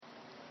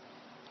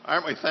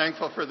Aren't we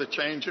thankful for the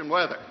change in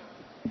weather?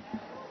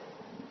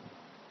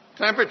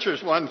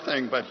 Temperature's one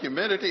thing, but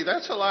humidity,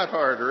 that's a lot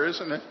harder,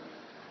 isn't it?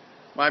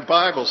 My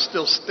Bible's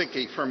still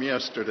sticky from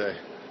yesterday.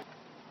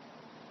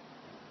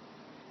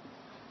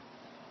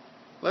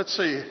 Let's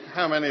see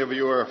how many of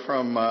you are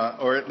from,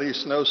 or at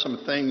least know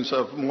some things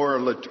of more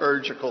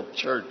liturgical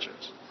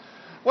churches.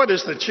 What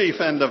is the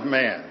chief end of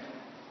man?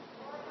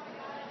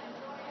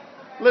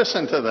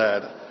 Listen to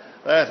that.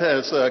 That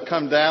has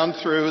come down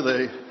through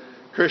the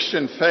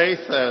Christian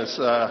faith as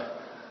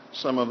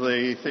some of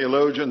the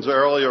theologians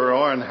earlier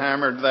on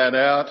hammered that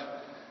out.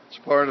 It's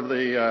part of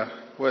the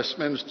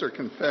Westminster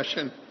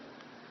Confession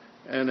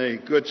and a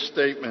good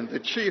statement. The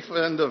chief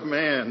end of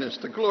man is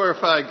to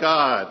glorify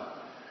God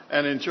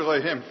and enjoy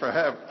Him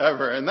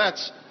forever. And that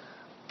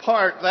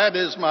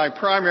is my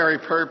primary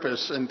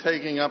purpose in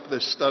taking up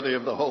this study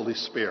of the Holy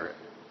Spirit.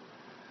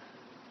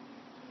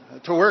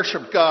 To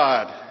worship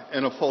God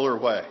in a fuller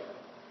way.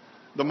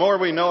 The more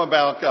we know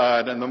about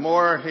God and the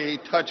more He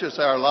touches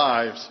our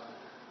lives,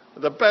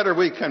 the better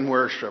we can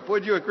worship.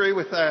 Would you agree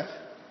with that?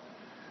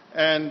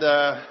 And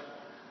the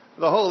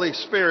Holy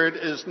Spirit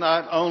is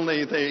not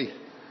only the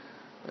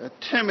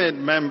timid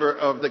member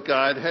of the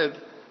Godhead,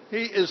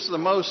 He is the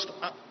most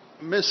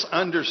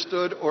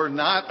misunderstood or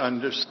not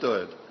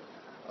understood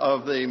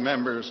of the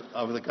members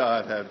of the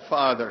Godhead,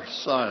 Father,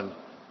 Son,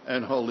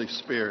 and Holy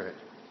Spirit.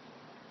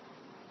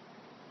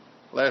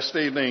 Last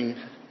evening,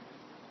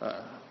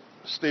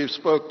 Steve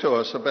spoke to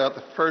us about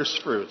the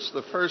first fruits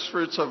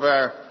of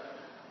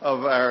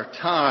our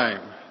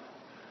time,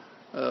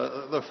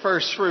 the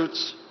first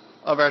fruits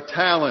of our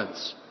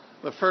talents,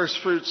 the first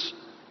fruits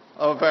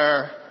of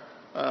our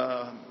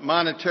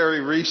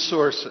monetary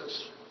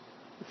resources.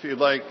 If you'd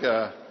like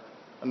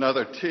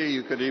another T,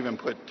 you could even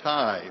put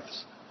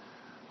tithes.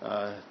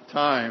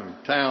 Time,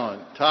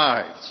 talent,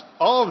 tithes,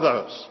 all of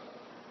those.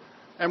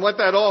 And what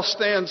that all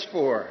stands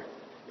for,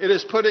 it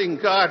is putting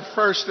God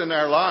first in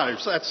our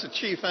lives. That's the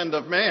chief end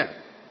of man,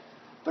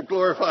 to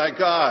glorify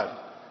God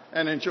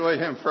and enjoy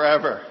Him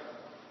forever.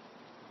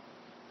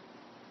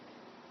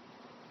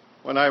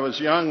 When I was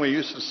young, we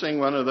used to sing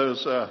one of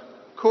those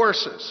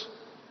courses.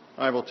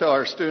 I will tell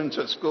our students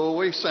at school,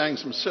 we sang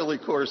some silly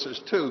courses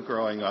too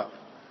growing up.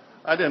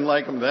 I didn't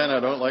like them then, I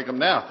don't like them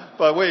now.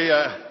 But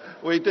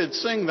we did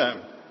sing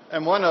them.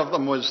 And one of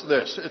them was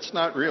this. It's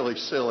not really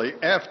silly.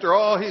 After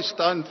all He's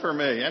done for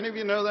me. Any of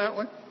you know that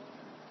one?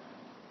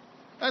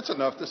 That's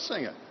enough to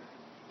sing it.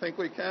 Think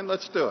we can?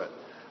 Let's do it.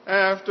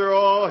 After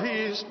all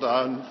He's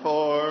done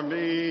for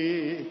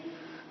me,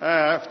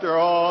 after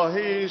all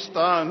He's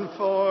done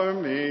for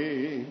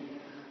me,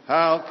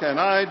 how can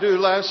I do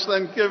less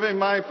than give Him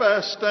my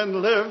best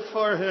and live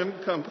for Him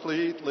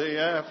completely?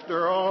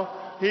 After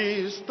all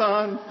He's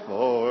done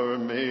for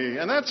me.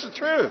 And that's the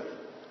truth.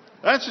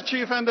 That's the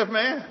chief end of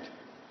man.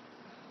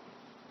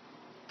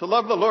 To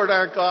love the Lord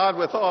our God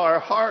with all our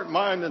heart,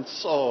 mind, and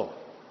soul,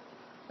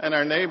 and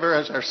our neighbor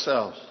as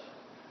ourselves.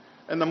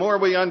 And the more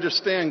we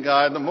understand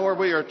God, the more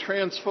we are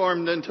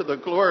transformed into the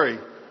glory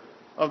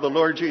of the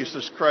Lord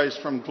Jesus Christ,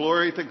 from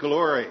glory to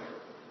glory.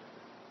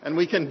 And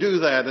we can do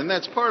that, and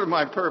that's part of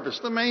my purpose,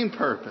 the main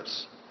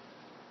purpose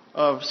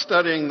of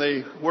studying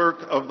the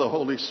work of the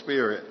Holy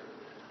Spirit.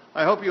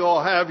 I hope you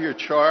all have your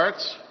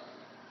charts.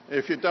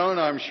 If you don't,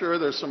 I'm sure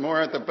there's some more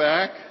at the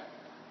back.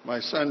 My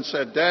son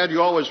said, Dad,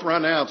 you always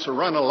run out, so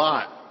run a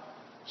lot.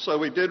 So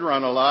we did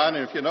run a lot,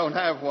 and if you don't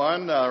have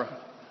one,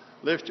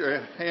 lift your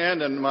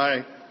hand, and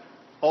my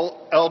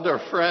elder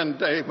friend,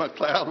 Dave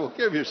McLeod, will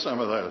give you some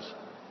of those.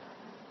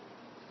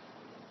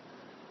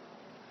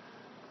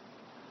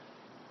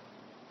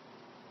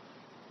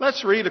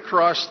 Let's read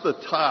across the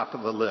top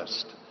of the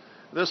list.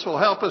 This will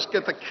help us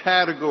get the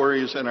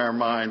categories in our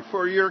mind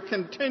for your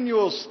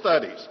continual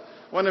studies.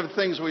 One of the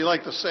things we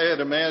like to say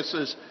at Emmaus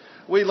is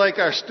we like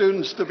our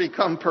students to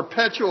become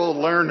perpetual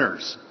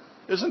learners.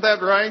 Isn't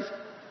that right?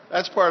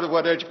 That's part of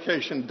what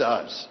education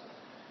does.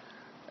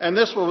 And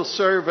this will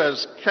serve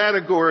as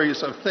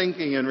categories of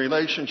thinking in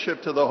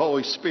relationship to the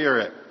Holy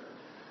Spirit.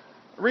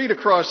 Read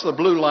across the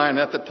blue line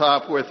at the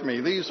top with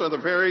me. These are the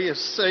various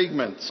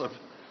segments of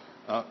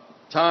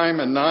time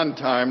and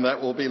non-time that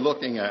we'll be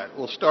looking at.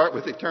 We'll start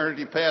with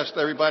eternity past.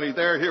 Everybody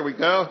there? Here we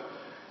go.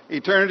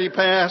 Eternity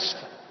past,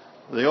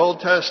 the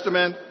Old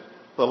Testament,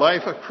 the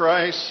life of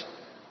Christ,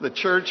 the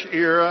church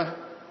era,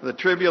 the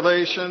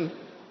tribulation,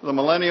 the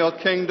millennial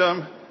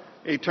kingdom,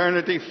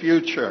 eternity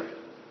future.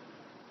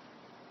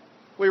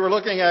 We were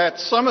looking at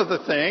some of the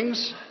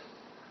things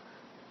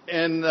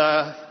in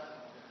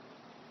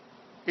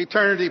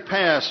eternity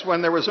past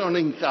when there was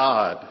only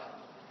God.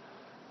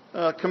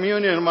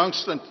 Communion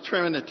amongst the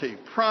Trinity,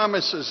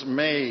 promises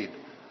made,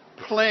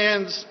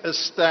 plans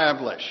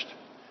established.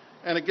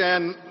 And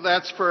again,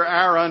 that's for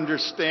our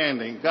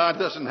understanding. God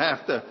doesn't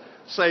have to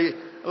say,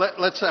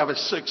 let's have a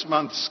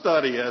 6-month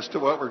study as to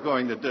what we're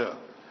going to do.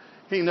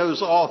 He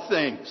knows all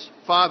things.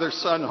 Father,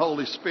 Son,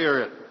 Holy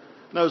Spirit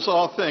knows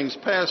all things,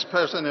 past,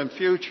 present, and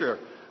future,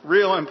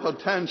 real and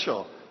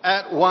potential,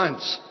 at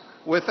once,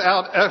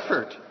 without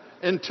effort,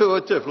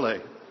 intuitively.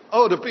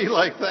 Oh, to be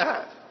like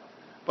that.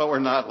 But we're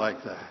not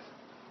like that.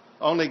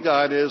 Only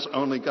God is,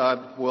 only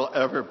God will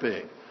ever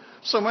be.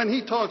 So when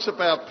he talks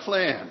about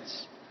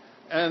plans,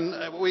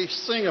 and we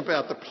sing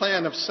about the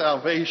plan of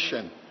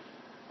salvation,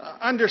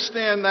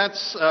 understand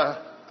that's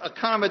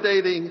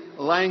accommodating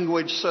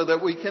language so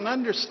that we can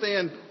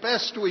understand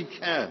best we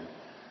can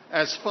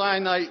as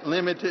finite,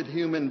 limited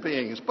human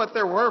beings. But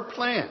there were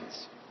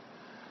plans.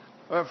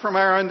 From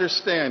our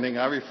understanding,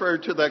 I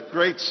referred to that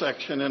great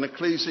section in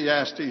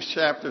Ecclesiastes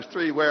chapter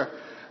 3 where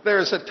there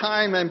is a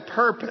time and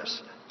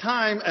purpose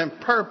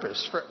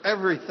for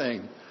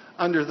everything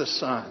under the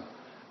sun.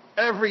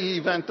 Every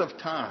event of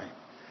time.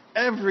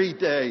 Every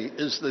day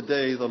is the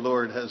day the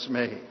Lord has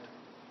made.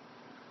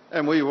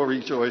 And we will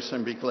rejoice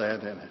and be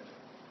glad in it.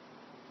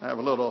 I have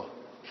a little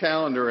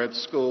calendar at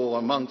school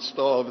amongst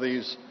all of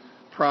these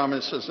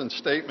promises and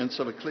statements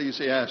of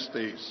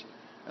Ecclesiastes.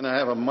 And I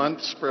have a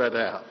month spread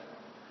out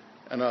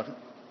and a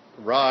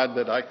rod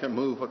that I can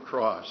move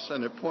across.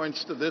 And it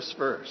points to this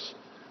verse.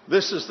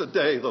 This is the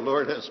day the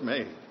Lord has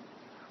made.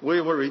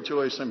 We will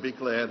rejoice and be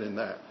glad in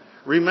that.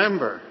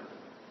 Remember,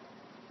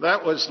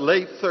 that was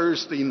late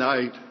Thursday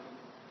night,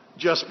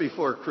 just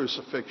before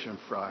Crucifixion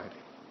Friday.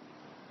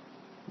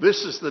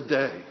 This is the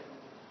day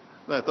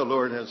that the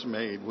Lord has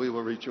made. We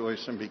will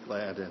rejoice and be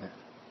glad in it.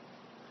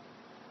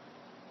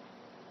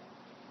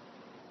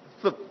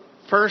 The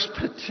first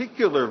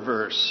particular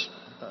verse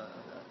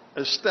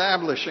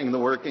establishing the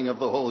working of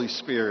the Holy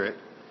Spirit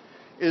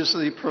is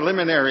the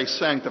preliminary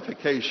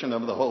sanctification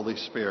of the Holy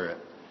Spirit.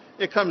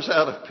 It comes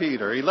out of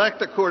Peter.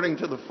 Elect according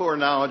to the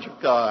foreknowledge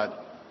of God,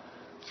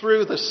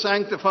 through the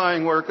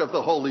sanctifying work of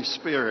the Holy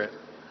Spirit,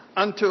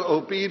 unto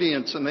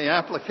obedience in the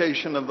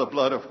application of the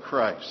blood of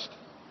Christ.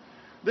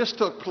 This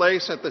took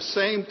place at the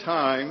same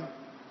time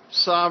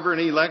sovereign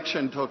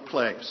election took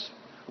place.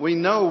 We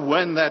know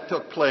when that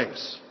took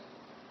place.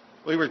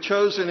 We were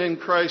chosen in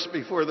Christ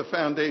before the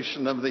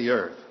foundation of the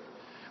earth.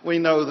 We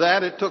know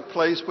that it took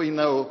place. We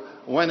know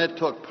when it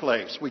took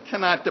place. We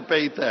cannot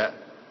debate that.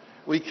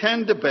 We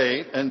can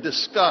debate and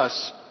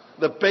discuss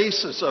the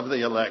basis of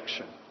the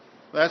election.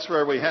 That's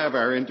where we have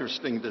our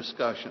interesting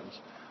discussions.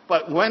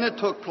 But when it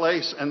took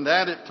place and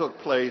that it took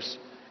place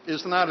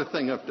is not a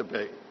thing of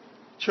debate.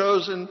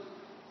 Chosen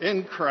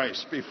in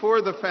Christ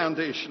before the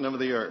foundation of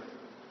the earth,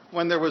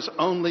 when there was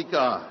only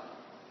God,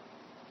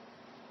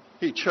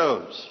 he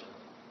chose.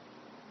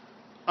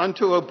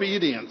 Unto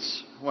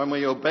obedience, when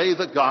we obey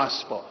the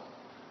gospel,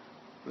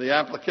 the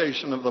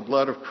application of the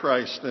blood of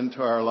Christ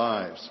into our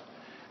lives.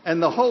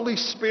 And the Holy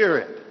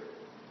Spirit,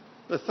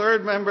 the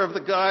third member of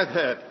the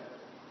Godhead,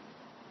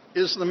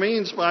 is the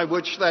means by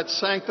which that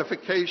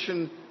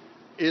sanctification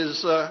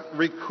is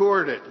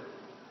recorded.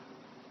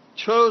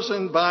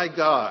 Chosen by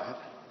God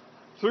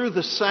through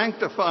the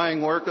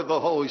sanctifying work of the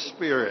Holy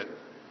Spirit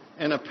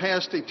in a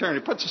past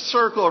eternity. Puts a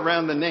circle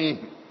around the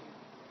name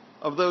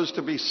of those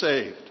to be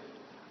saved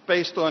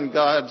based on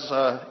God's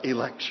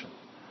election.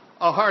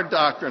 A hard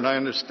doctrine, I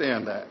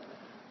understand that.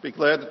 Be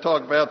glad to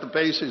talk about the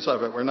basis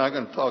of it. We're not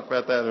going to talk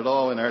about that at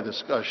all in our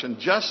discussion.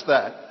 Just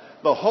that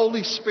the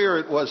Holy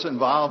Spirit was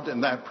involved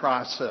in that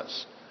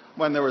process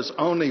when there was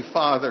only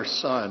Father,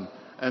 Son,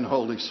 and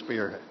Holy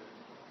Spirit.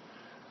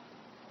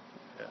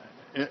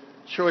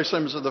 Choice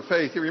Hymns of the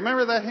Faith. You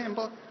remember that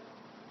handbook?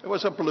 It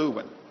was a blue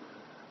one.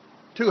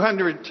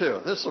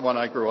 202. This is the one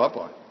I grew up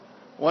on.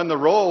 When the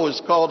roll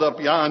is called up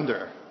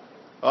yonder,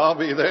 I'll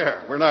be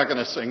there. We're not going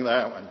to sing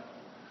that one.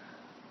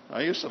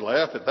 I used to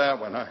laugh at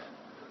that one.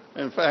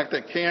 In fact,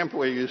 at camp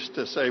we used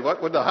to say,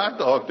 what would the hot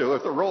dog do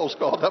if the roll's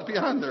called up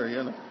yonder,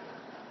 you know?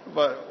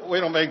 But we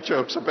don't make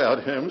jokes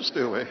about hymns,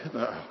 do we?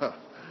 No.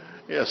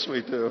 Yes,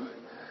 we do.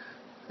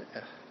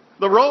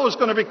 The roll is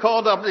going to be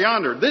called up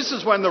yonder. This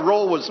is when the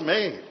roll was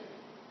made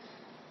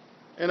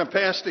in a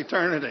past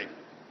eternity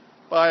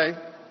by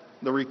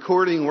the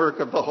recording work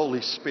of the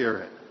Holy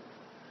Spirit.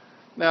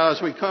 Now,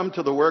 as we come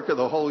to the work of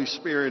the Holy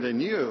Spirit in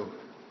you,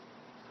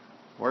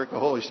 work of the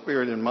Holy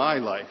Spirit in my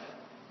life,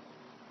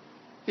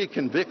 He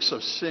convicts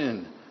of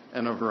sin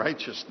and of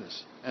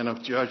righteousness and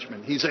of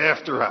judgment. He's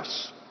after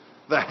us.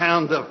 The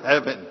hound of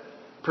heaven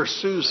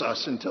pursues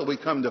us until we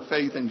come to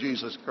faith in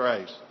Jesus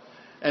Christ.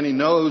 And He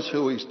knows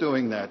who He's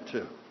doing that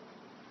to.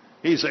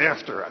 He's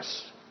after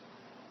us.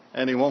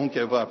 And He won't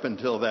give up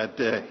until that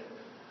day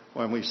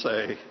when we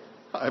say,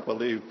 I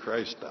believe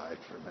Christ died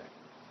for me.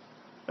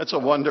 That's a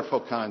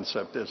wonderful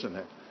concept, isn't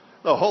it?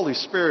 The Holy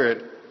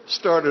Spirit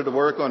started to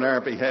work on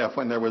our behalf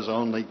when there was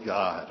only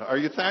God. Are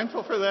you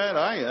thankful for that?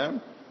 I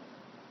am.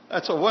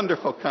 That's a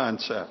wonderful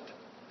concept.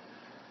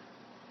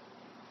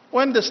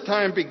 When does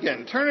time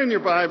begin? Turn in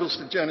your Bibles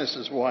to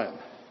Genesis 1.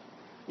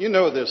 You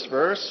know this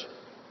verse.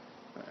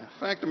 The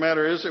fact of the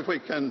matter is, if we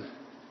can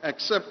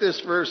accept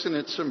this verse in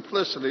its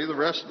simplicity, the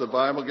rest of the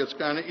Bible gets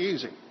kind of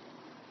easy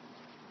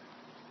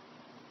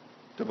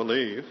to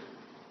believe.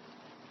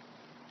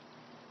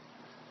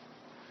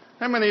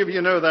 How many of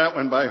you know that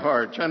one by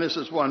heart?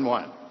 Genesis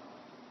 1:1.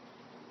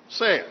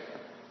 Say it.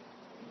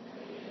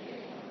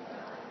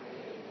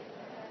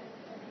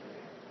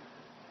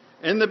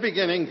 In the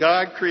beginning,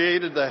 God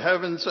created the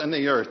heavens and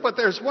the earth. But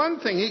there's one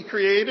thing He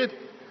created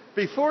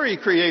before he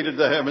created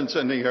the heavens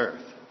and the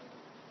earth.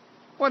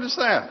 What is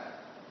that?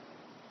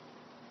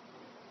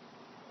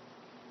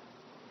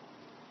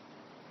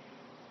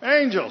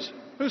 Angels.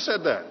 Who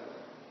said that?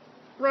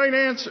 Right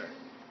answer.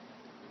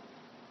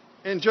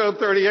 In Job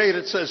 38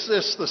 it says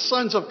this, the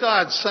sons of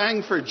God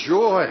sang for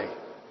joy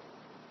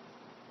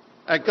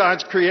at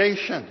God's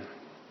creation.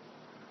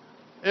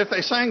 If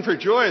they sang for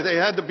joy, they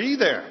had to be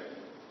there.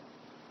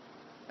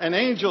 And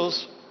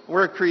angels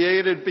were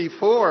created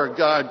before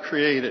God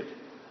created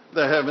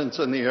the heavens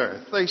and the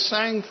earth. They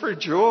sang for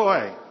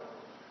joy.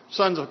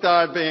 Sons of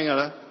God being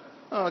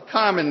a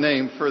common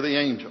name for the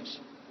angels.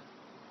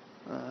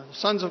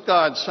 Sons of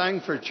God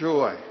sang for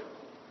joy.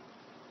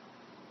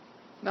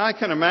 Now I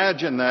can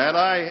imagine that.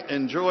 I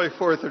enjoy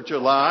 4th of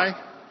July.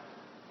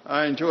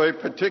 I enjoy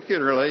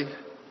particularly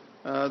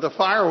the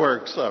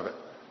fireworks of it.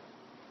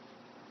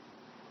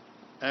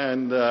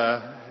 And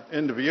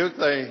in Dubuque,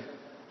 they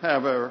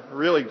have a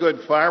really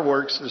good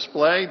fireworks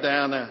display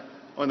down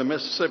on the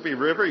Mississippi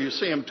River. You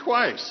see them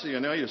twice.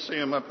 You see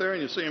them up there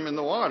and you see them in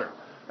the water.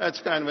 That's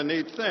kind of a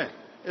neat thing.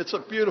 It's a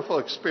beautiful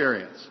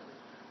experience.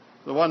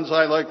 The ones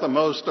I like the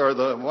most are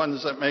the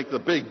ones that make the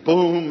big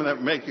boom,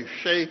 that make you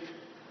shake.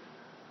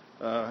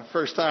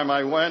 First time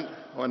I went,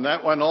 when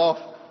that went off,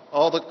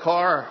 all the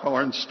car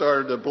horns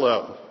started to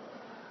blow.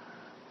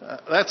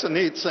 That's a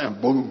neat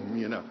sound,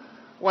 boom,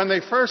 When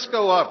they first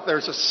go up,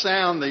 there's a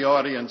sound the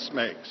audience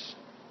makes.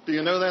 Do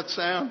you know that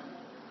sound?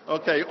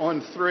 Okay,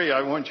 on 3,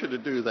 I want you to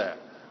do that.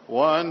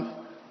 1,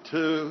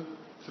 2,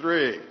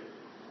 3.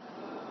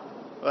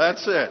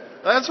 That's it.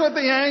 That's what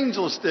the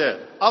angels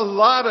did. A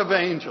lot of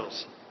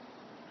angels.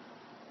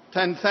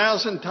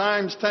 10,000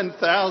 times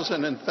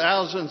 10,000 and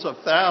thousands of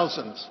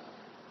thousands.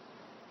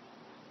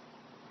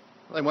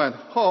 They went,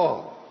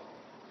 oh.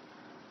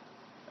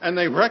 And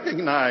they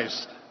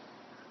recognized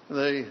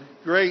the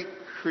great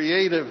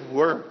creative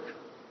work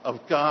of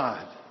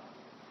God.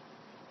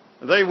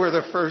 They were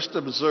the first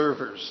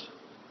observers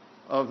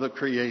of the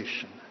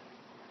creation.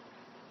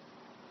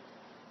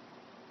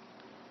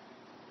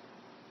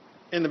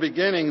 In the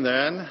beginning,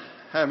 then,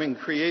 having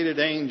created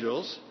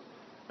angels,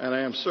 and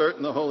I am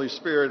certain the Holy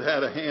Spirit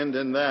had a hand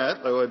in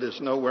that, though it is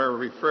nowhere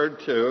referred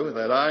to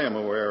that I am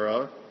aware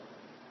of,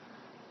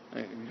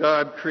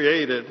 God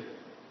created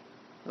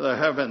the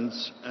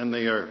heavens and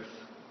the earth.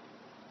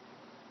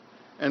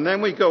 And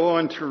then we go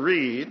on to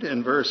read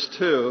in verse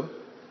 2,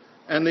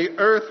 and the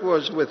earth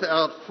was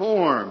without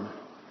form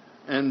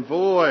and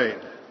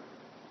void,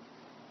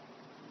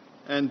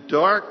 and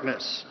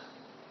darkness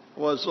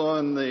was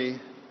on the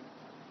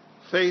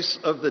face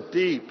of the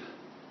deep,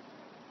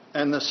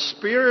 and the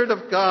Spirit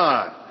of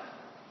God.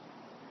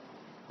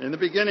 In the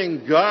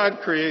beginning, God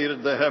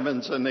created the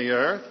heavens and the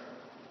earth,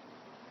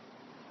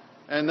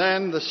 and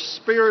then the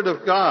Spirit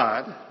of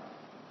God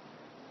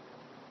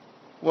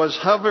was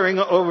hovering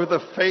over the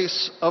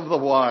face of the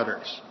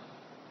waters.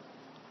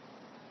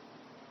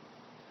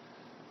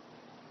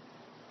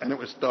 And it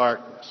was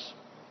darkness.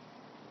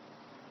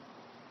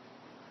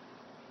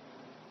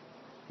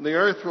 The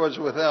earth was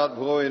without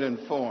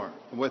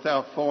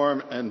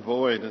form and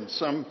void, and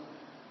some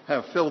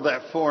have filled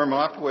that form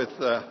up with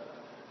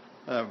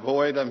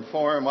void and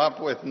form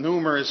up with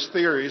numerous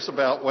theories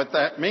about what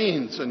that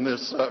means in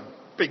this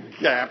big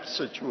gap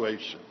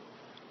situation.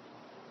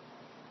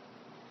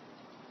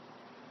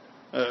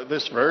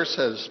 This verse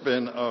has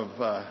been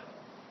of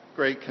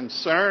great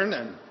concern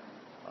and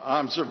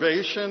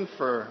observation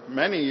for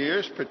many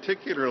years,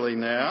 particularly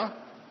now.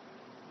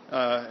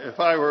 If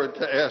I were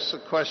to ask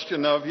a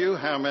question of you,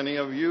 how many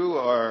of you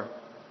are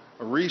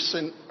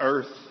recent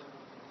Earth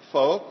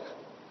folk?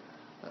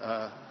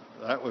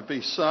 That would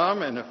be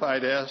some. And if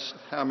I'd ask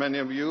how many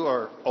of you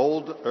are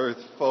old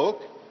Earth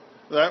folk,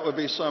 that would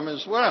be some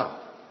as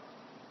well.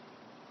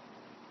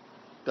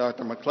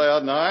 Dr.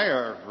 McLeod and I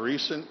are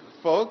recent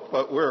folk,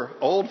 but we're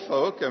old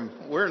folk, and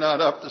we're not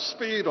up to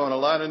speed on a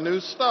lot of new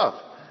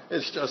stuff.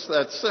 It's just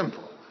that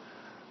simple.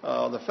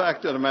 The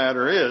fact of the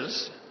matter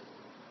is,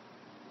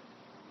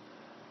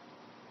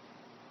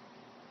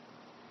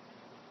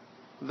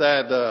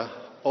 that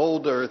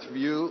old Earth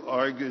view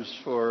argues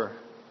for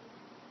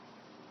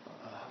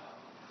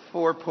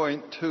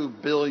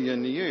 4.2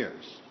 billion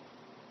years.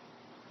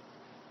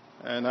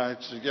 And I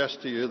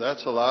suggest to you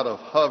that's a lot of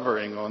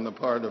hovering on the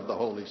part of the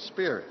Holy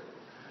Spirit.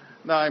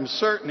 Now, I'm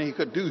certain he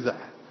could do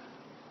that,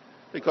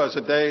 because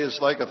a day is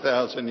like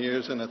 1,000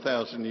 years and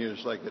 1,000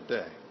 years like a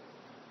day.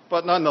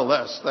 But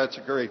nonetheless, that's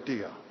a great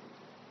deal.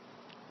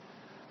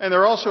 And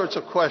there are all sorts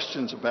of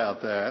questions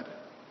about that.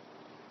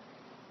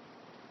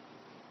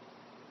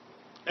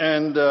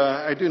 And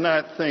I do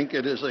not think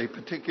it is a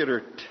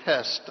particular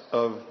test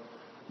of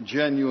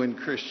genuine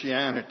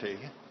Christianity.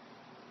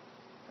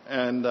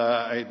 And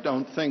I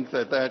don't think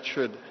that that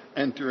should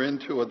enter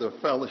into the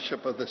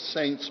fellowship of the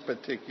saints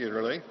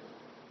particularly.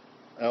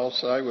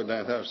 Else I would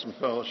not have some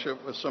fellowship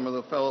with some of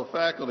the fellow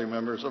faculty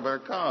members of our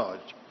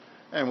college.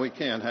 And we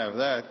can't have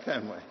that,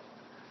 can we?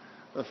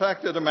 The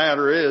fact of the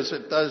matter is,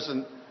 it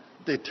doesn't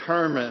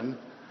determine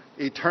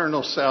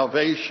eternal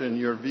salvation,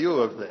 your view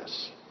of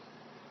this.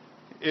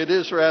 It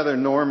is rather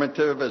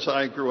normative as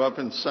I grew up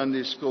in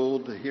Sunday school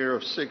to hear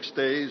of 6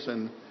 days,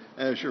 and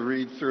as you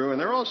read through,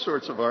 and there are all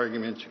sorts of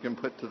arguments you can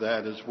put to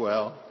that as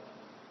well.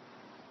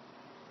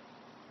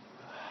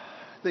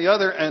 The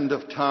other end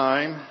of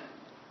time,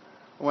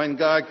 when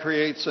God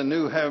creates a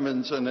new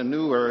heavens and a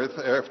new earth,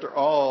 after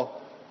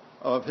all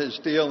of his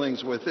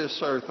dealings with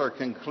this earth are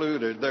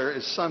concluded, there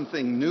is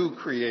something new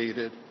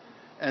created,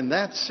 and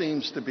that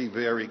seems to be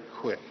very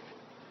quick.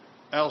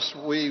 Else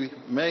we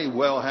may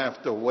well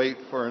have to wait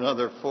for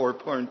another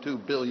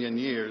 4.2 billion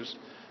years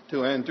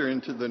to enter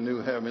into the new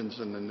heavens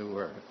and the new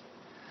earth.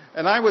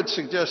 And I would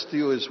suggest to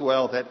you as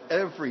well that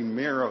every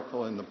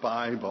miracle in the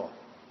Bible,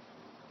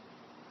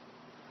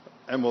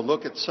 and we'll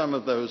look at some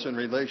of those in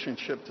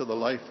relationship to the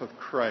life of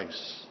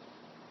Christ,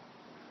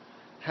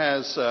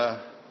 has a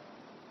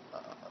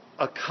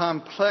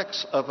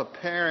complex of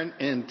apparent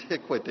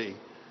antiquity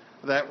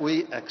that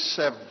we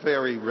accept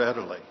very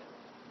readily.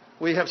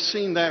 We have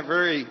seen that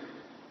very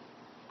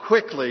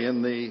quickly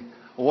in the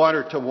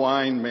water to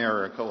wine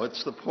miracle.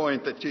 It's the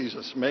point that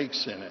Jesus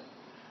makes in it.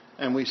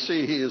 And we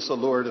see he is the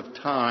Lord of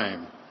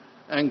time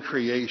and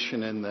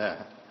creation in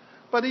that.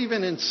 But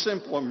even in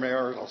simpler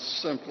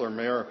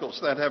miracles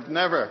that have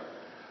never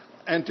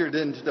entered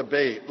into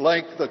debate,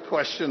 like the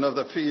question of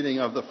the feeding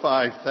of the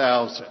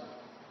 5,000.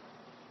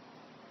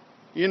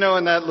 You know,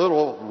 in that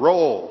little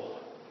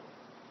roll,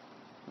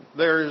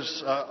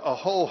 there's a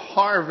whole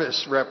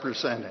harvest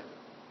represented,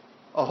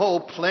 a whole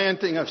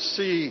planting of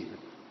seed,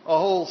 a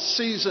whole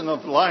season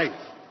of life,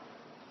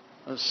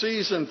 a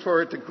season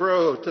for it to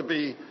grow, to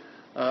be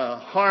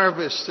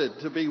harvested,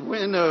 to be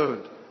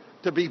winnowed,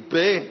 to be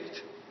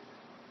baked,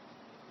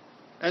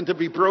 and to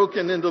be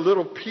broken into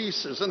little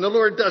pieces. And the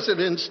Lord does it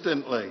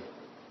instantly.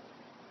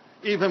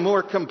 Even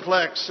more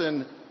complex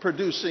in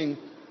producing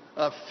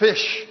a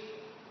fish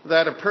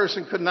that a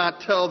person could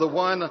not tell the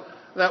one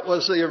that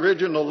was the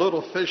original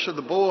little fish of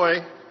the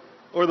boy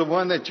or the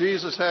one that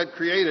Jesus had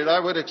created.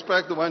 I would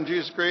expect the one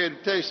Jesus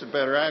created tasted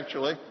better,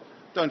 actually.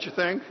 Don't you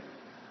think?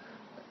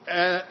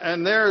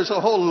 And there is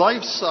a whole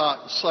life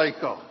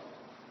cycle.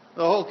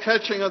 The whole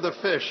catching of the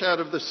fish out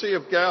of the Sea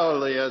of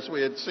Galilee, as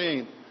we had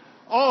seen.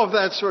 All of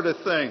that sort of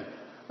thing.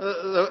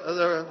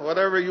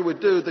 Whatever you would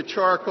do, the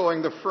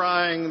charcoaling, the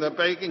frying, the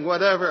baking,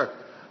 whatever.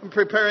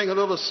 Preparing a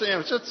little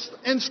sandwich. It's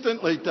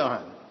instantly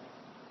done.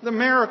 The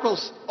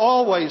miracles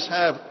always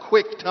have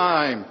quick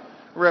time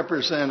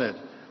represented.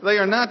 They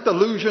are not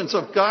delusions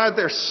of God.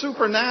 They're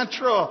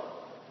supernatural.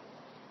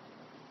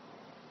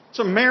 It's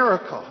a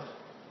miracle.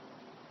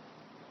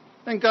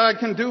 And God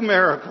can do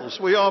miracles.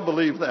 We all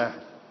believe that.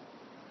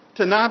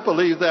 To not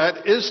believe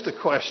that is to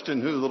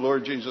question who the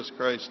Lord Jesus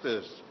Christ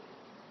is.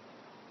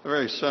 The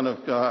very Son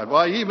of God.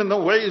 Why, even the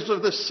waves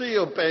of the sea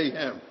obey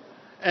him.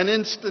 An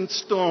instant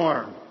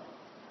storm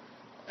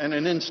and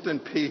an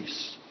instant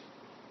peace.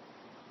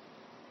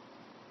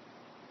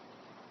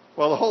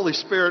 Well, the Holy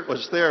Spirit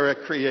was there at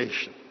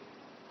creation.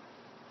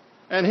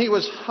 And he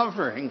was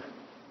hovering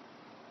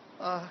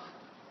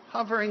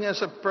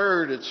as a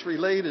bird. It's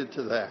related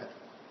to that.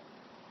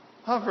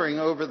 Hovering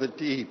over the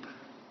deep.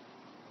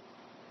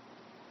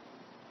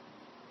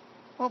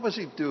 What was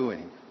he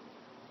doing?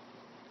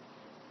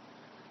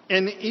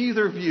 In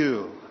either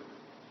view,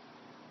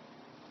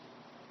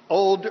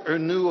 old or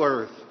new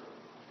earth,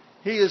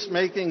 he is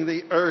making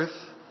the earth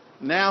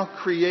now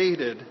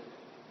created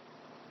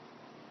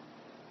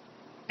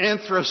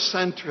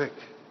anthrocentric,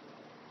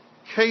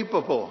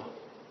 capable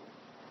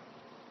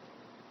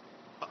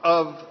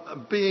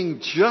of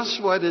being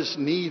just what is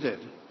needed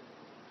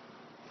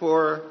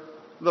for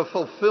the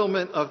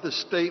fulfillment of the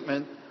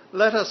statement,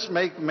 let us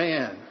make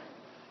man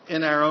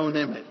in our own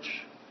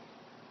image.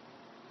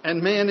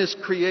 And man is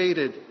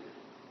created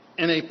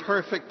in a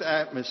perfect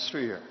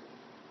atmosphere,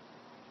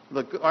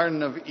 the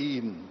Garden of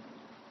Eden,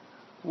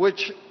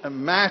 which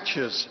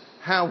matches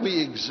how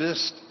we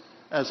exist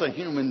as a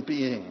human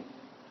being.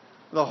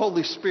 The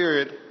Holy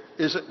Spirit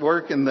is at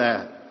work in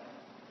that.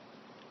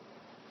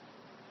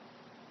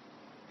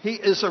 He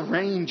is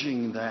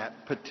arranging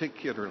that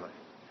particularly.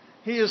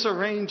 He is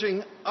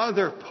arranging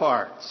other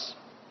parts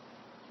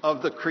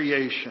of the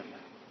creation.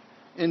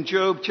 In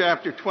Job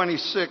chapter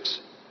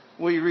 26,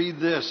 we read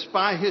this,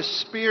 by his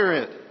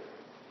Spirit,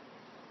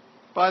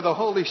 by the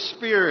Holy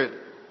Spirit,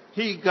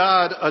 he,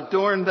 God,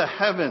 adorned the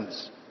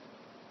heavens.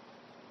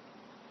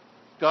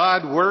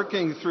 God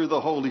working through the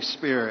Holy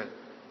Spirit.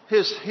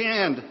 His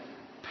hand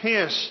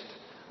pierced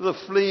the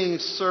fleeing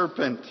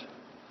serpent.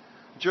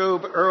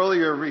 Job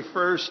earlier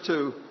refers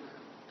to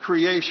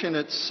creation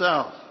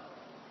itself.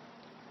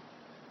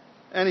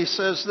 And he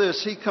says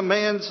this, he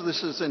commands,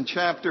 this is in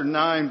chapter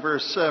 9,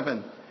 verse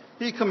 7,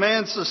 he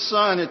commands the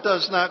sun, it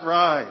does not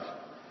rise.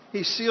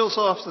 He seals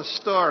off the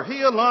star.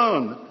 He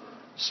alone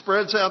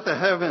spreads out the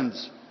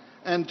heavens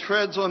and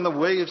treads on the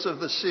waves of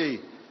the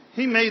sea.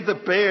 He made the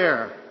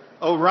bear,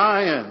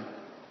 Orion,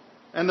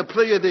 and the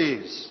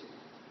Pleiades,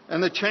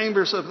 and the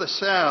chambers of the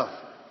south.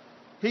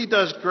 He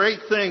does great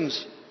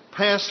things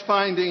past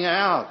finding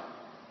out.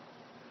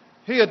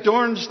 He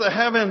adorns the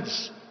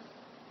heavens.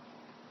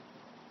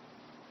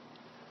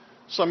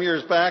 Some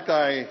years back,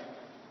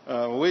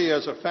 we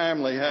as a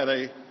family had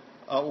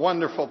a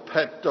wonderful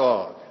pet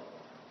dog,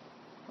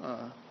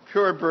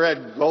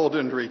 purebred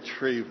golden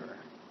retriever.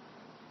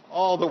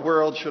 All the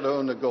world should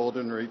own a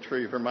golden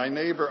retriever. My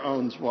neighbor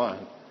owns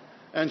one.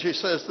 And she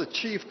says the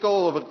chief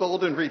goal of a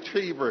golden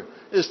retriever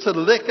is to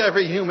lick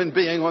every human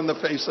being on the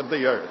face of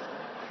the earth.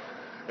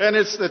 And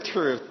it's the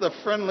truth, the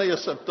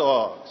friendliest of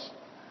dogs.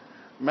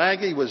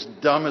 Maggie was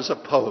dumb as a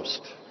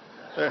post.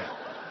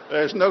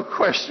 There's no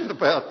question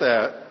about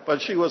that. But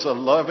she was a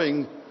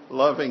loving,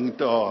 loving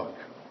dog.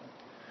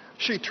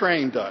 She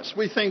trained us.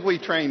 We think we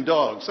train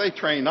dogs. They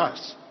train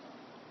us.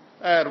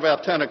 At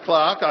about 10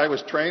 o'clock, I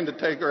was trained to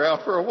take her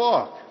out for a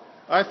walk.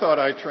 I thought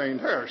I trained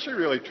her. She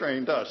really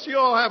trained us. You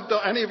all have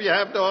any of you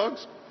have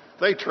dogs?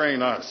 They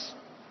train us.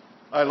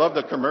 I love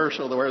the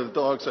commercial where the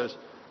dog says,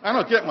 I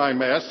don't get my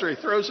master. He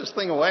throws this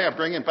thing away. I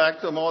bring it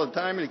back to him all the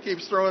time, and he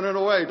keeps throwing it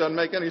away. It doesn't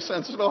make any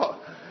sense at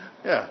all.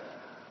 Yeah.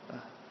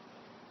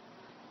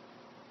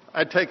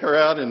 I'd take her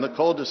out in the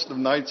coldest of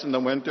nights in the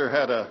winter,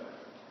 had a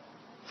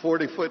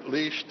 40-foot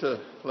leash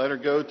to let her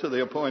go to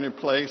the appointed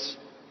place.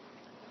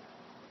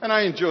 And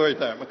I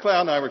enjoyed that.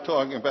 McLeod and I were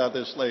talking about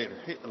this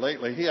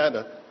lately. He had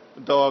a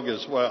dog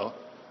as well.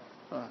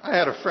 I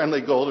had a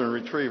friendly golden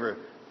retriever.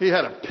 He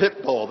had a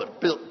pit bull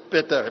that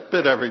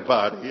bit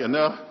everybody, you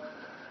know.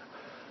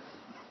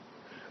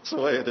 That's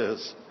the way it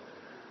is.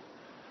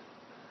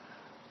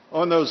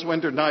 On those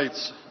winter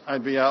nights,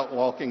 I'd be out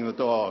walking the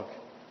dog,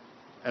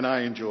 and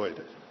I enjoyed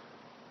it.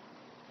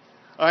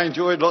 I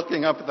enjoyed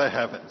looking up at the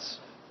heavens.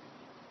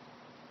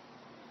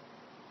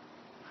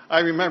 I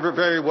remember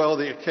very well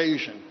the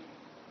occasion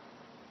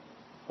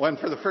when,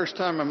 for the first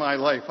time in my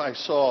life, I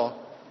saw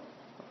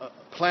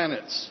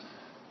planets,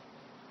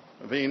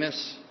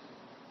 Venus,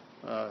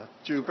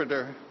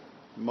 Jupiter,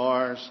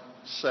 Mars,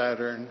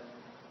 Saturn,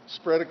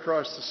 spread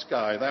across the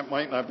sky. That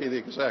might not be the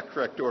exact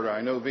correct order.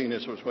 I know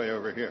Venus was way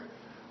over here,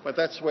 but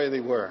that's the way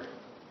they were.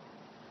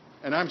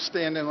 And I'm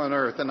standing on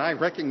Earth, and I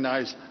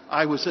recognized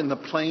I was in the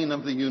plane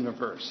of the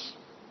universe.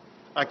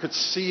 I could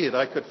see it.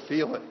 I could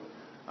feel it.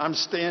 I'm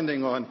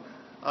standing on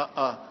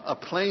a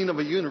plane of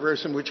a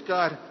universe in which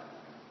God,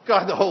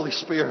 the Holy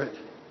Spirit,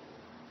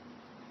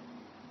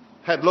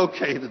 had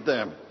located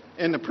them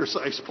in the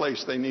precise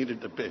place they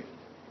needed to be.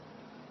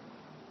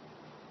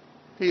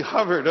 He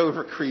hovered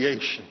over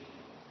creation.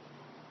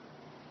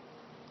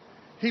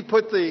 He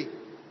put the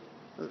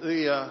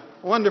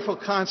wonderful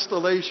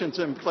constellations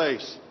in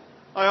place.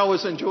 I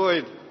always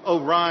enjoyed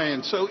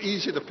Orion, so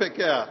easy to pick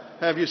out.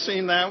 Have you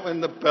seen that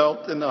one, the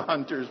belt in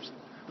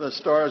the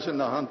stars in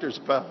the hunter's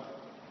belt?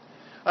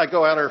 I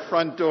go out our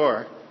front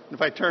door, and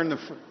if I turn the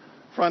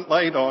front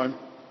light on,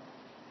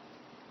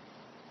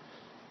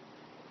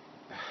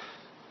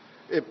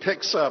 it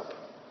picks up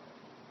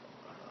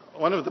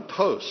one of the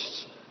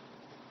posts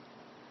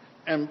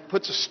and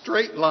puts a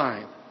straight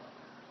line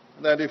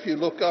that, if you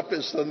look up,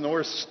 is the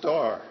North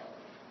Star.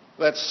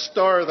 That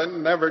star that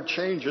never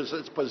changes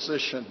its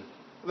position,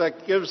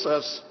 that gives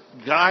us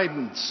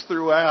guidance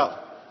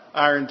throughout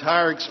our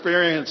entire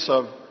experience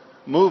of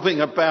moving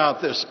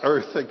about this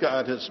earth that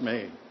God has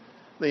made.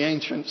 The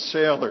ancient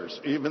sailors,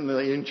 even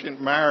the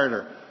ancient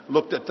mariner,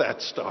 looked at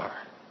that star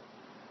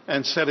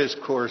and set his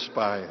course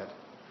by it.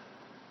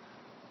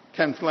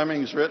 Ken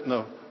Fleming's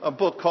written a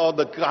book called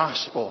The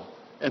Gospel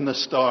in the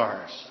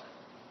Stars.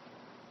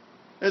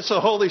 It's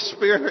the Holy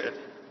Spirit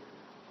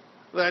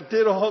that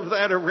did all of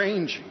that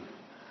arranging.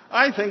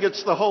 I think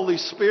it's the Holy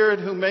Spirit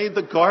who made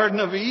the Garden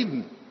of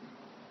Eden,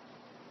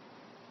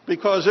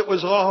 because it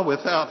was all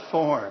without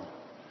form.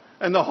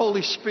 And the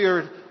Holy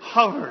Spirit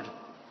hovered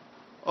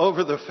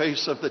over the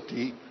face of the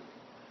deep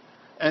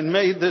and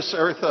made this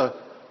earth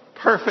a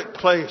perfect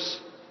place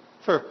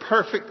for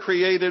perfect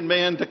created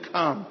man to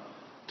come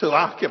to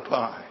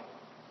occupy.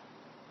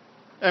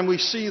 And we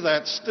see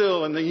that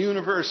still in the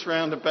universe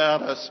round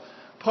about us.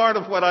 Part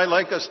of what I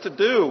like us to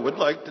do, would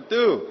like to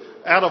do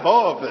out of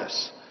all of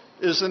this,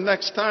 is the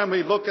next time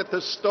we look at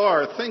the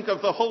star, think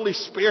of the Holy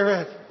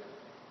Spirit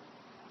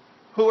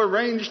who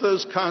arranged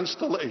those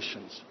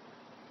constellations,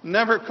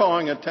 never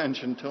calling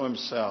attention to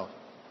himself.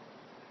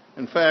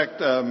 In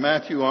fact,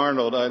 Matthew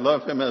Arnold, I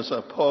love him as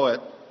a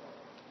poet,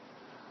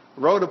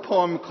 wrote a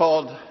poem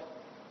called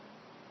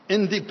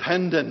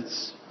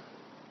Independence.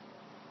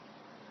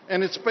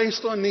 And it's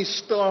based on these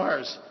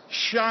stars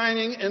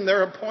shining in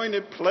their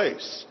appointed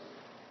place,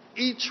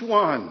 each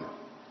one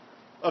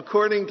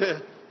according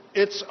to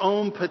its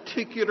own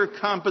particular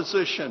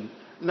composition,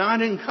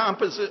 not in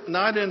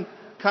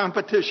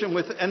competition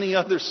with any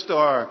other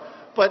star,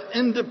 but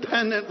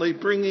independently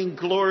bringing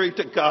glory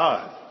to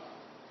God.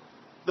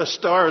 The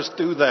stars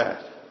do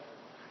that.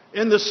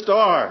 In the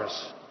stars,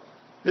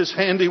 his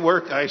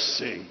handiwork I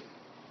see.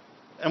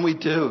 And we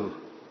do.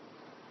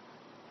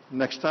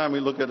 Next time we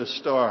look at a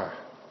star,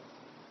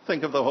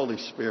 think of the Holy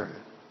Spirit.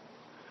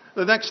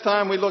 The next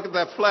time we look at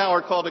that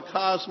flower called a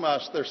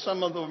cosmos, there's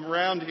some of them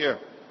around here.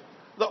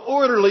 The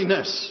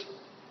orderliness.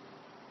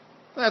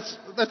 That's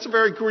a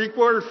very Greek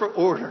word for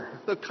order.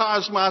 The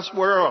cosmos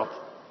world.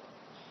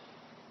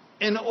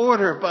 in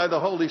order by the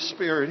Holy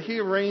Spirit. He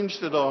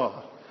arranged it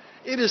all.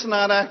 It is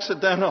not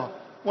accidental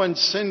when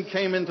sin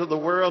came into the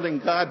world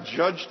and God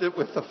judged it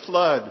with the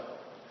flood,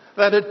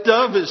 that a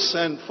dove is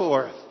sent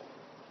forth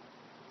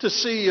to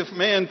see if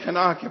man can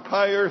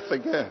occupy earth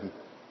again.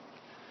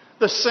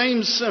 The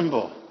same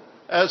symbol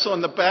as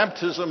on the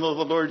baptism of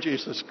the Lord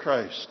Jesus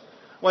Christ,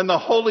 when the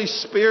Holy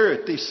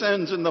Spirit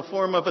descends in the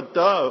form of a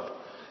dove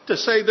to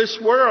say this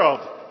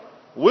world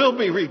will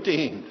be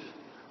redeemed.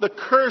 The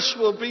curse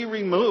will be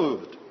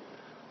removed.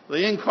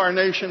 The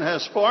incarnation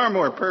has far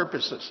more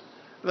purposes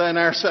than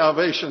our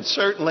salvation,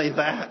 certainly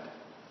that.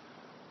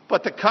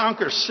 But to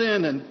conquer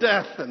sin and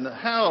death and the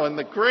hell and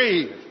the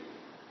grave,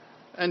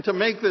 and to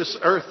make this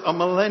earth a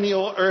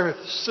millennial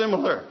earth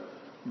similar,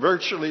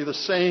 virtually the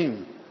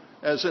same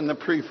as in the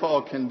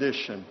pre-fall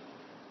condition.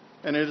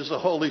 And it is the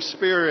Holy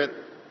Spirit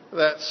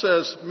that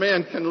says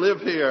man can live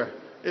here.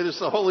 It is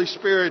the Holy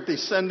Spirit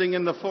descending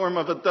in the form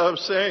of a dove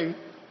saying,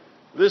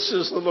 this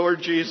is the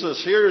Lord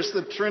Jesus. Here is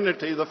the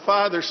Trinity. The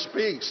Father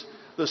speaks.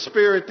 The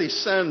Spirit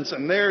descends,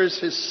 and there is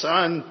His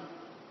Son.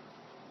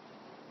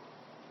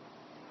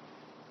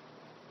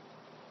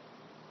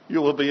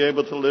 You will be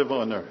able to live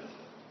on earth.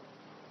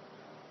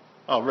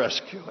 I'll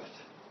rescue it.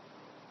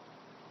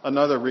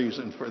 Another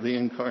reason for the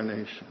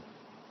incarnation.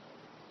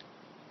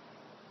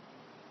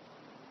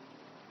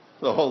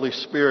 The Holy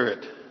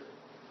Spirit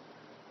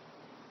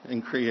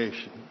in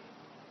creation.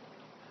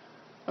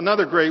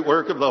 Another great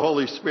work of the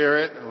Holy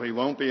Spirit, we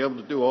won't be able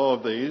to do all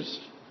of these.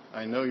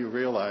 I know you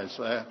realize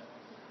that.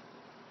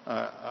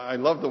 I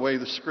love the way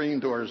the screen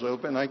doors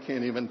open. I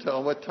can't even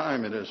tell what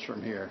time it is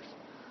from here.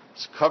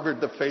 It's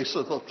covered the face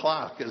of the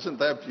clock. Isn't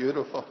that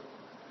beautiful?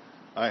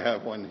 I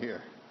have one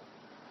here.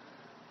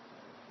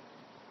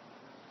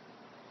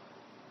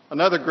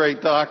 Another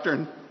great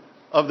doctrine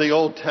of the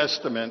Old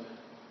Testament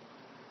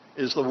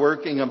is the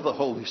working of the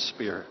Holy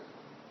Spirit.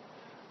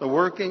 The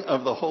working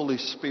of the Holy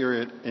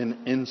Spirit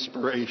in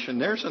inspiration.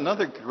 There's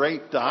another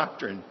great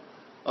doctrine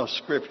of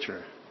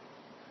Scripture.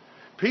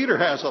 Peter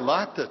has a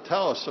lot to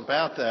tell us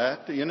about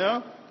that. Do you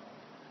know?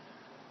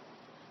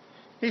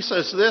 He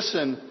says this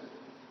in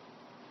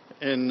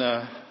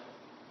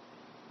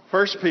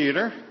 1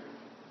 Peter.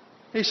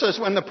 He says,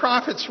 when the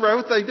prophets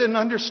wrote, they didn't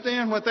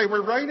understand what they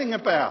were writing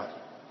about.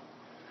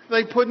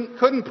 They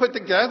couldn't put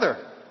together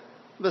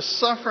the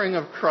suffering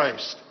of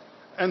Christ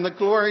and the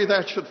glory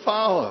that should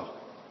follow.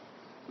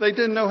 They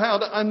didn't know how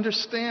to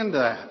understand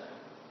that.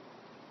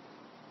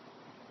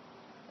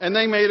 And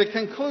they made a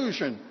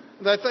conclusion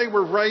that they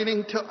were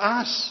writing to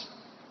us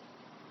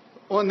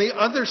on the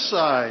other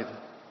side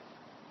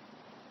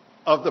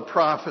of the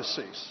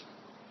prophecies.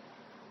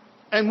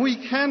 And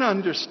we can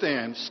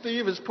understand.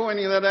 Steve is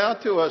pointing that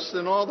out to us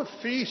in all the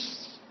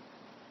feasts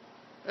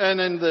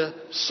and in the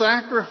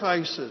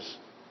sacrifices.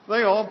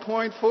 They all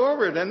point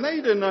forward, and they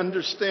didn't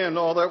understand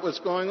all that was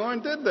going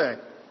on, did they?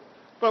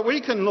 But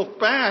we can look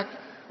back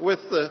with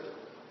the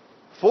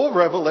full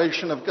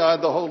revelation of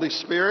God, the Holy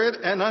Spirit,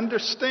 and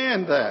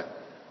understand that.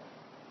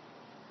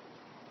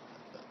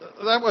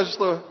 That was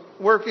the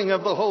working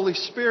of the Holy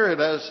Spirit,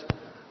 as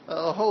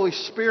the Holy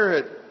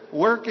Spirit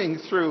working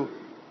through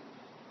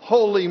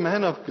holy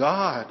men of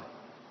God,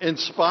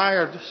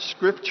 inspired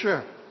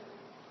Scripture.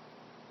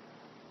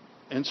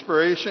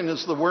 Inspiration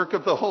is the work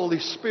of the Holy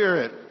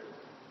Spirit,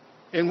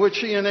 in which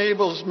He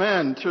enables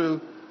men to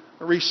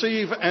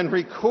receive and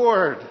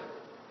record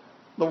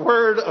the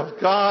Word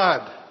of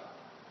God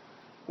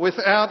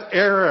without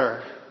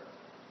error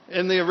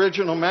in the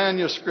original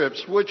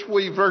manuscripts, which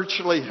we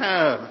virtually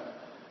have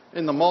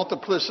in the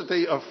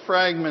multiplicity of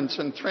fragments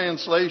and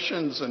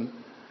translations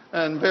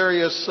and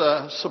various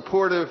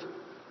supportive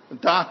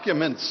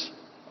documents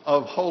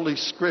of Holy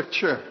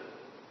Scripture.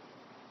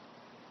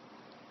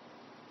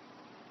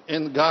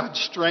 In God's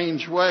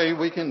strange way,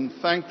 we can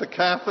thank the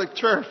Catholic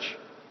Church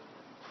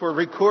for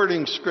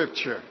recording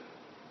Scripture.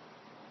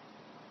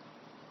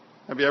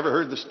 Have you ever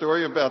heard the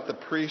story about the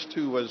priest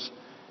who was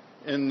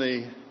in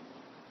the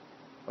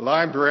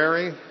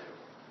library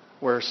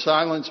where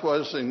silence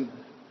was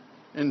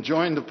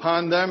enjoined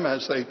upon them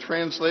as they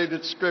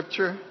translated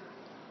Scripture,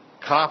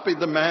 copied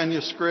the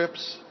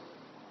manuscripts,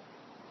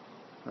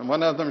 and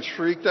one of them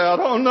shrieked out,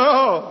 "Oh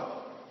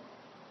no!"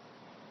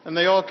 And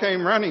they all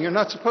came running. "You're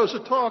not supposed to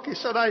talk." He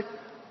said,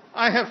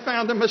 I have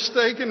found a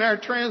mistake in our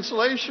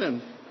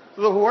translation.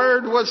 The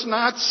word was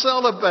not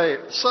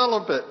celibate.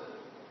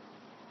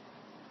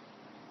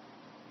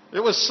 It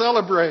was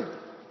celebrate.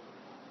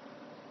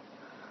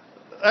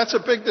 That's a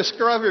big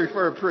discovery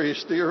for a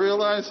priest. Do you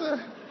realize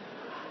that?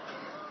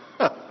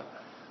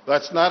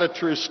 That's not a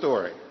true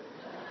story.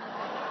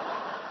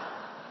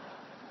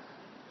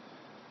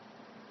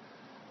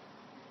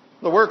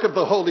 The work of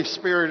the Holy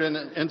Spirit in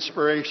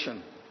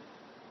inspiration.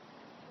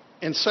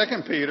 In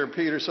 2 Peter,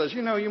 Peter says,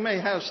 you may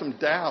have some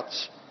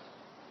doubts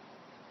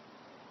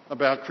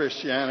about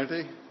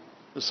Christianity.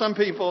 Some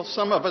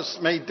of us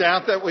may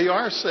doubt that we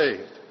are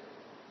saved.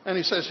 And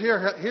he says,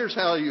 here's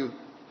how you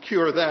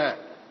cure that.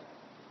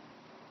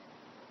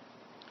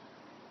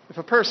 If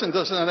a person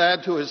does not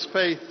add to his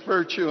faith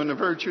virtue, and the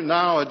virtue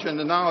knowledge, and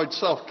the knowledge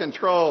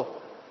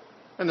self-control,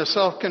 and the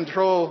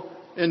self-control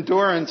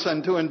endurance,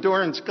 and to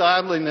endurance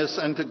godliness,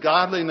 and to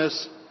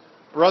godliness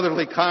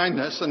brotherly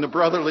kindness, and to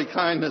brotherly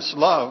kindness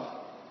love,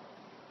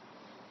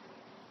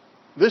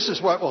 this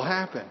is what will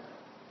happen.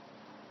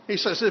 He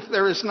says if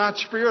there is not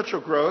spiritual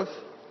growth,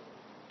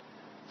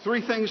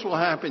 three things will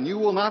happen. You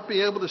will not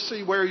be able to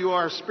see where you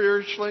are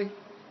spiritually.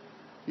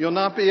 You'll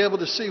not be able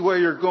to see where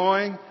you're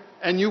going.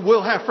 And you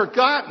will have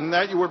forgotten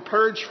that you were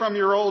purged from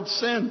your old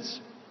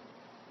sins.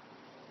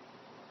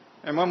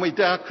 And when we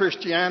doubt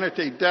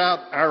Christianity,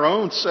 doubt our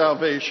own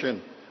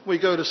salvation, we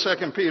go to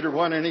 2 Peter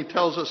 1 and he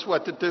tells us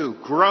what to do.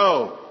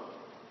 Grow,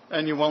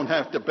 and you won't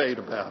have debate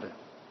about it.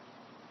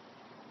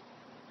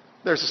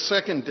 There's a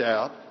second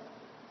doubt,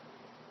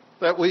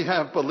 that we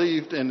have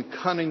believed in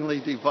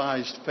cunningly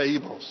devised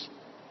fables,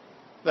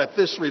 that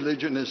this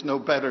religion is no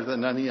better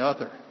than any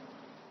other.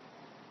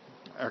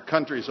 Our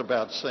country's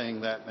about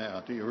saying that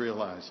now. Do you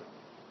realize it?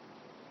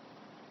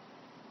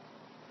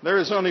 There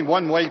is only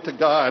one way to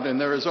God,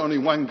 and there is only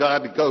one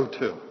God to go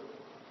to.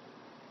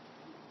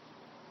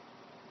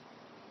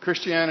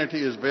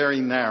 Christianity is very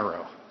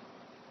narrow,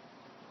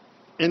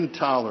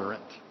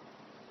 intolerant.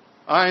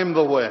 I am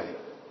the way,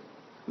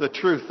 the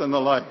truth, and the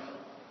life.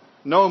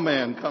 No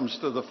man comes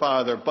to the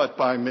Father but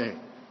by me.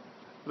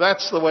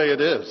 That's the way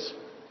it is.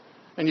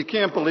 And you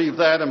can't believe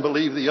that and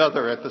believe the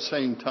other at the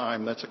same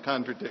time. That's a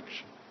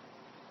contradiction.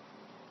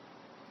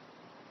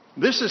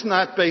 This is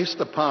not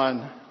based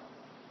upon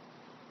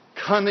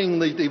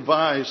cunningly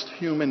devised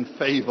human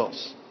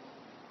fables.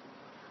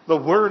 The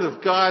Word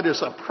of God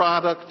is a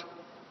product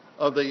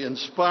of the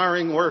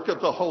inspiring work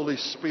of the Holy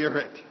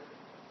Spirit,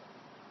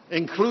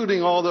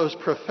 including all those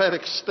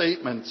prophetic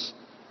statements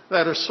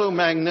that are so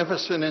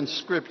magnificent in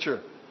Scripture,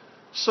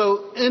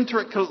 so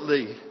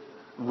intricately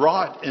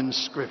wrought in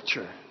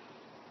Scripture.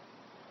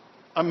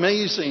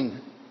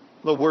 Amazing,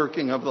 the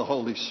working of the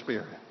Holy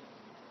Spirit.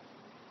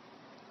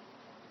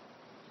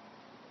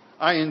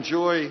 I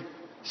enjoy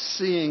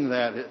seeing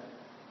that.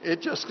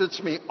 It just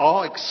gets me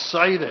all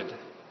excited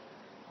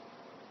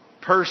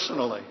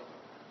personally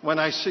when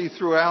I see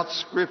throughout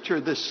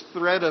Scripture this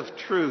thread of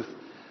truth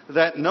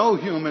that no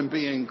human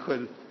being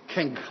could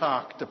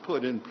concoct to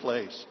put in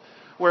place,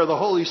 where the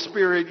Holy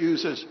Spirit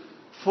uses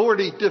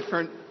 40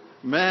 different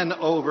men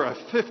over a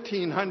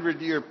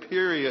 1,500-year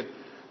period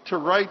to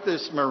write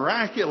this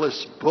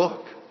miraculous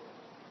book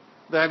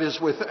that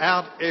is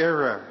without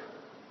error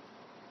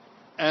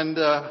and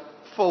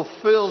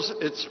fulfills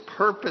its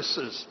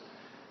purposes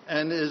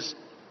and is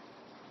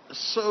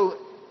so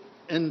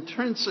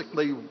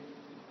intrinsically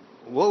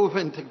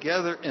woven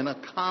together in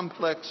a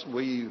complex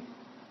weave.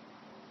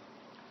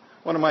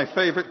 One of my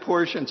favorite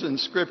portions in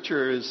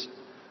Scripture is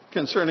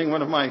concerning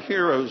one of my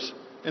heroes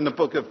in the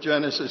book of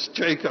Genesis,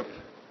 Jacob.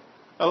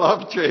 I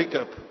love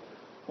Jacob.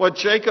 What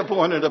Jacob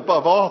wanted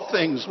above all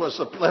things was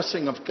the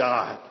blessing of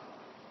God.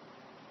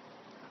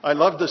 I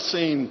love the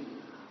scene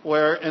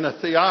where in a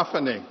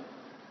theophany,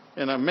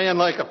 in a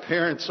man-like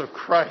appearance of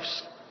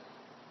Christ,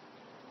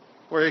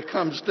 where he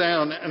comes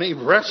down and he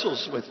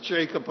wrestles with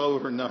Jacob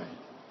overnight.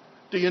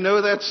 Do you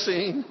know that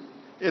scene?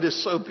 It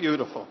is so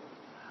beautiful.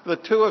 The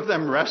two of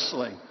them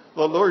wrestling.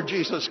 The Lord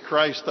Jesus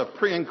Christ, the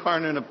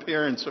pre-incarnate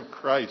appearance of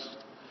Christ,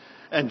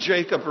 and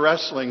Jacob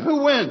wrestling.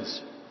 Who wins?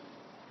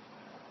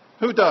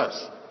 Who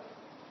does?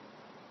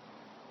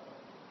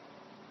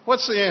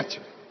 What's the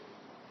answer?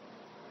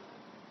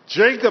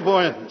 Jacob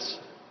wins.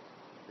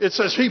 It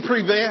says he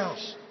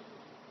prevails.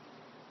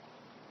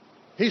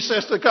 He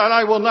says to God,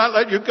 I will not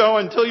let you go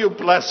until you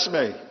bless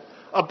me.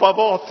 Above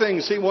all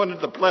things, he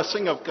wanted the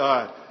blessing of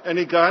God. And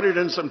he got it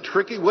in some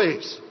tricky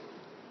ways.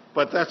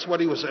 But that's what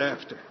he was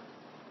after.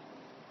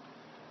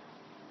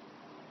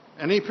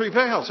 And he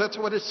prevails. That's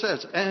what it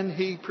says. And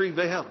he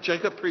prevailed.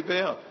 Jacob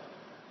prevailed.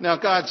 Now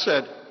God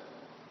said,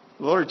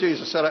 the Lord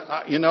Jesus said,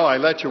 I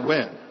let you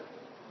win.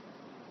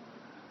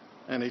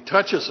 And he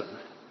touches him.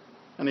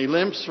 And he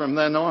limps from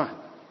then on.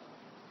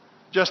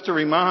 Just to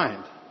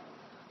remind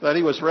that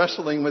he was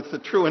wrestling with the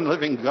true and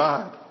living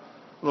God,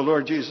 the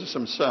Lord Jesus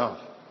himself.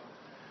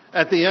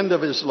 At the end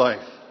of his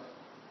life,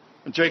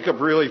 Jacob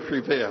really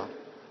prevailed.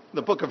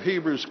 The book of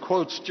Hebrews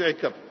quotes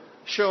Jacob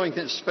showing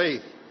his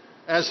faith.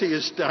 As he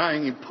is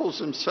dying, he pulls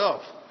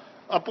himself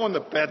up on the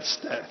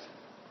bedstead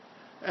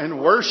and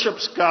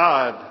worships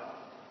God.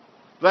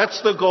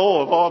 That's the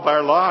goal of all of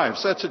our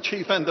lives. That's the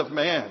chief end of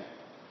man.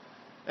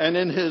 And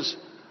in his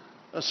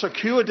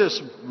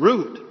circuitous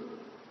route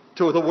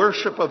to the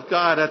worship of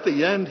God, at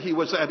the end he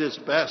was at his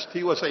best.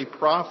 He was a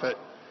prophet,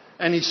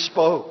 and he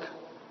spoke.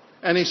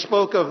 And he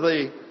spoke of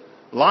the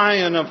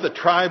Lion of the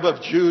tribe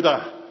of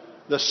Judah.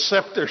 The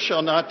scepter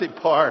shall not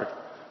depart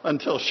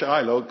until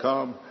Shiloh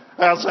come.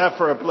 How's that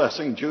for a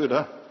blessing,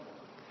 Judah?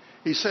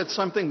 He said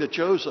something to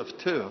Joseph,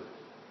 too.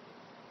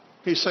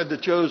 He said to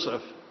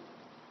Joseph,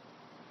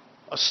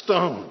 a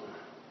stone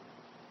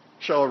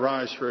shall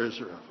arise for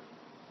Israel.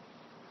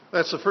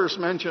 That's the first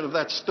mention of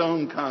that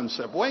stone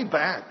concept, way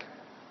back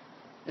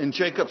in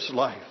Jacob's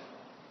life.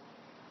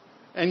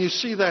 And you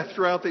see that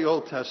throughout the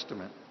Old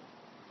Testament.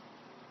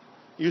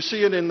 You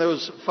see it in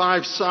those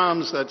 5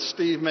 Psalms that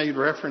Steve made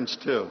reference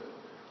to.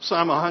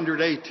 Psalm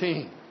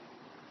 118,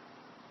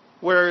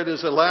 where it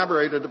is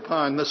elaborated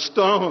upon, the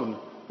stone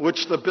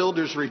which the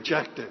builders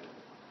rejected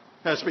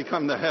has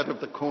become the head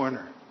of the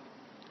corner.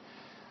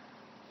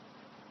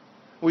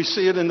 We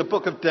see it in the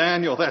book of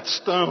Daniel, that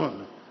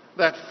stone,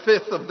 that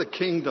 5th of the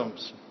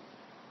kingdoms.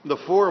 The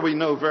 4 we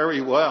know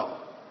very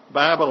well.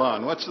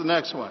 Babylon. What's the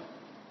next one?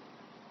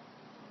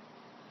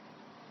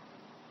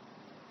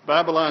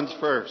 Babylon's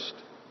first.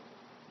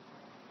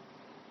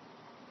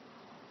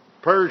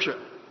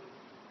 Persia.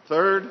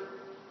 3rd,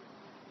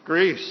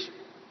 Greece.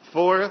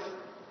 4th,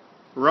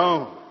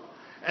 Rome.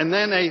 And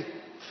then a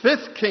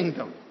 5th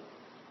kingdom.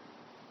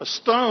 A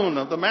stone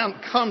of the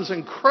mountain comes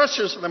and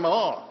crushes them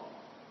all.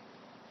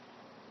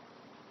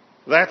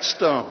 That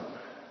stone.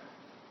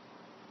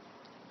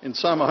 In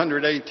Psalm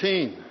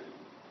 118,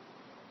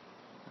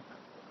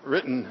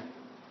 written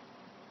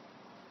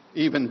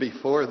even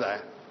before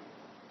that,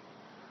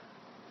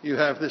 you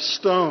have this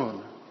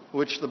stone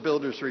which the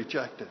builders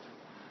rejected.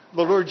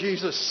 The Lord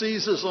Jesus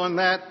seizes on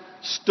that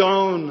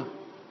stone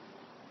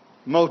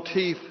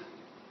motif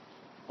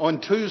on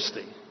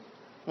Tuesday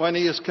when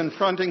he is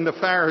confronting the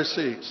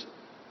Pharisees.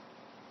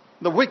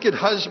 The wicked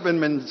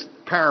husbandman's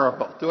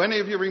parable. Do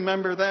any of you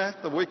remember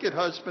that? The wicked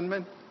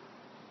husbandman?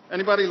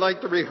 Anybody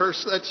like to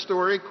rehearse that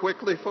story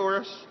quickly for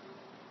us?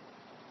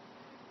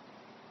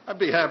 I'd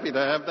be happy to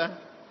have that.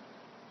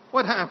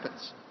 What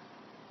happens?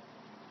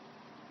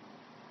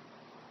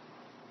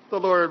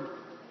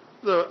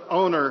 The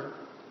owner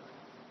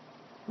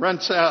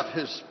rents out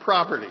his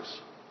properties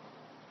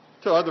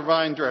to other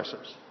vine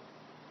dressers.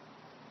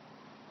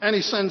 And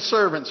he sends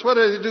servants. What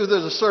did he do to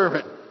the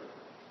servant?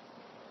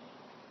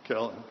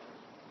 Kill him.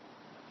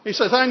 He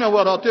says, I know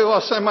what I'll do.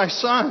 I'll send my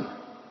son.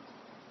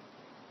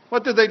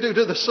 What did they do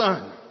to the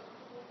son?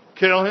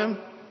 Kill him.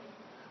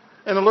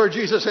 And the Lord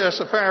Jesus asked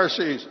the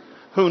Pharisees,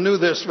 who knew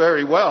this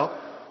very well,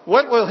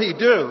 what will he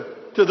do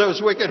to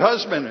those wicked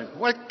husbandmen?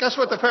 Guess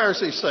what the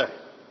Pharisees say?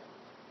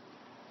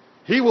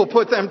 He will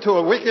put them to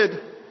a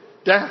wicked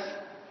death,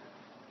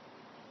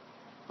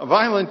 a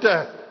violent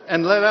death,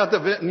 and let out the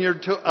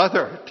vineyard to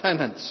other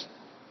tenants.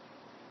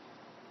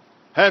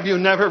 Have you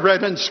never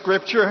read in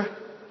Scripture,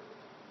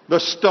 the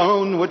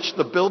stone which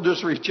the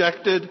builders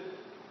rejected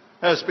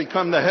has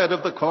become the head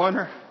of the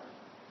corner?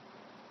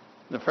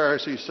 The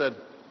Pharisees said,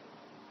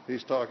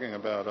 he's talking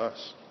about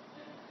us.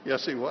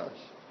 Yes, he was.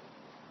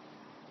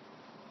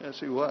 Yes,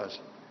 he was.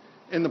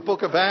 In the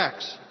book of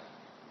Acts,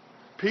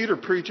 Peter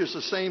preaches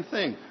the same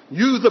thing.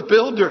 You, the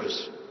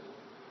builders,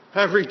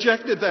 have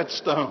rejected that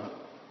stone.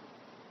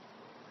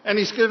 And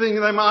he's giving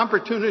them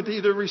opportunity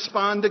to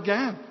respond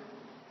again.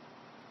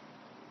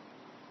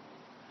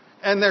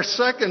 And their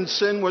second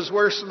sin was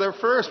worse than their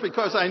first,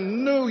 because I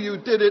knew you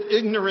did it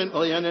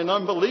ignorantly and in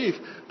unbelief.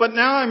 But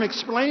now I'm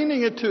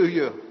explaining it to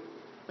you.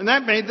 And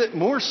that made it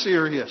more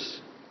serious.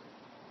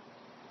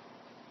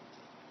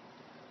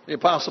 The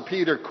Apostle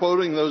Peter,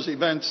 quoting those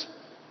events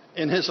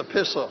in his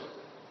epistle,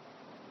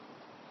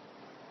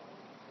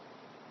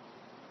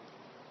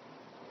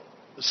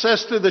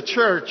 says to the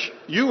church,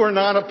 you were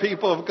not a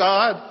people of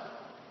God,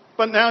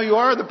 but now you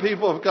are the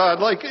people of God,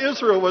 like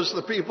Israel was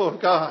the people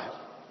of God,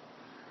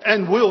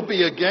 and will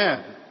be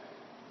again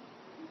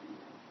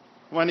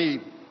when he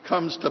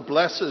comes to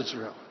bless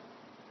Israel.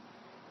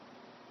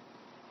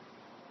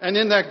 And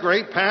in that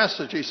great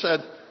passage, he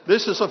said,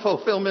 this is a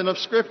fulfillment of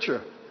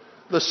Scripture.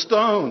 The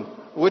stone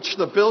which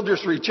the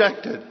builders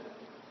rejected,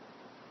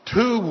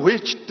 to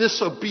which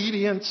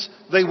disobedience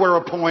they were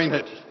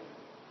appointed.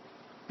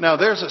 Now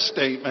there's a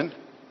statement.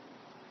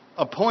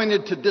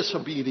 Appointed to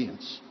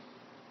disobedience.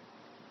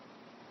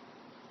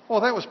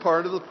 Well, that was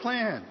part of the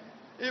plan.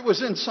 It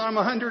was in Psalm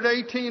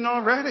 118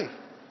 already.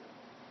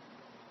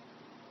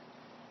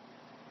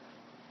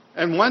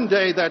 And one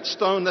day that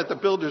stone that the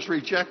builders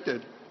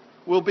rejected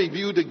will be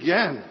viewed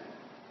again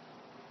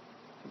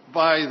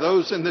by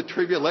those in the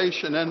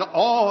tribulation, and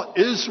all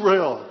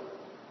Israel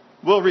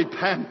will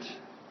repent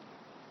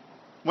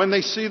when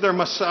they see their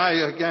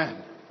Messiah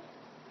again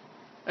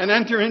and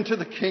enter into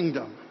the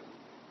kingdom.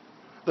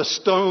 The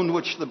stone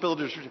which the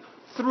builders rejected.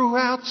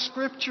 Throughout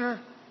Scripture,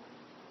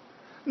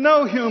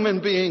 no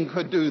human being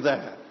could do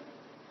that.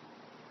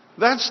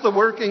 That's the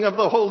working of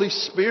the Holy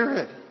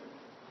Spirit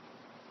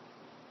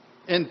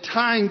in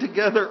tying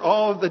together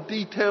all of the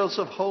details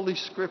of Holy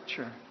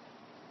Scripture.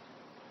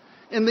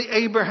 In the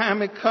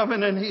Abrahamic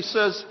covenant, he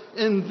says,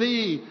 in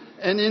thee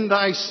and in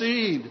thy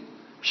seed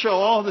shall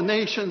all the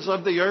nations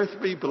of the earth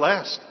be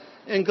blessed.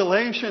 In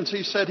Galatians,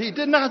 he said, he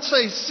did not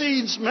say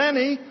seeds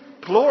many,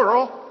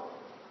 plural.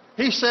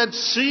 He said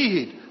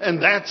seed,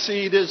 and that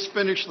seed is,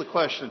 finish the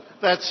question,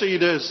 that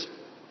seed is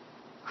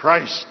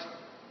Christ.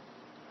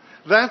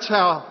 That's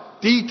how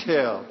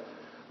detailed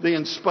the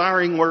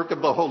inspiring work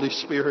of the Holy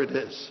Spirit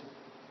is.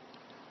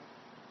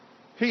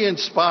 He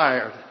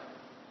inspired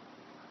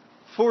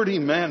 40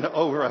 men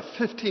over a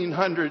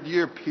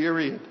 1,500-year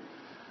period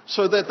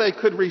so that they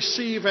could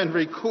receive and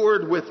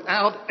record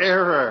without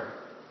error.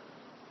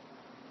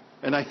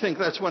 And I think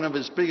that's one of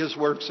his biggest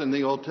works in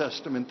the Old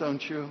Testament,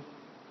 don't you?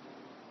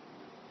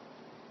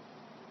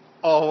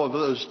 all of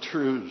those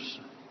truths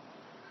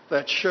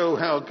that show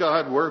how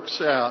God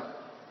works out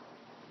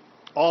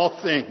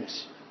all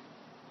things.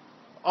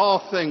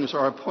 All things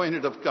are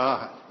appointed of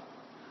God.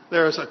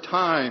 There is a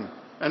time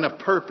and a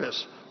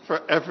purpose for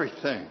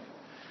everything.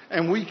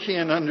 And we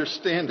can't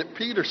understand it.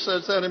 Peter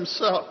says that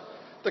himself.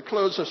 At the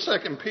close of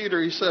 2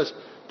 Peter, he says,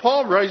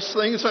 Paul writes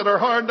things that are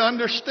hard to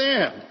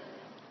understand.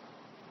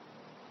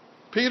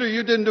 Peter,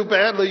 you didn't do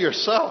badly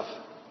yourself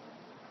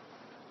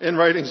in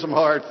writing some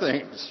hard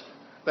things.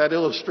 That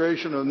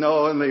illustration of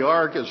Noah and the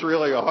ark is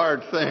really a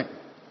hard thing.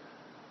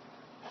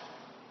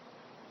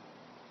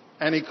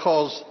 And he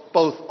calls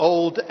both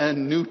Old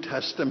and New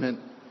Testament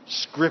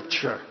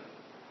scripture,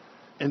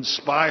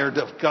 inspired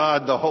of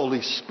God the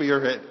Holy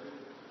Spirit.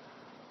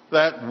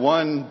 That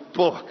one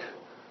book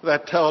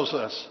that tells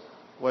us,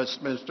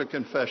 Westminster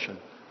Confession,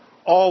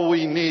 all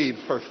we need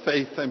for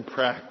faith and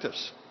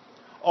practice.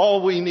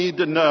 All we need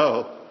to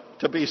know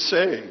to be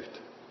saved.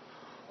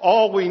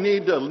 All we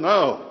need to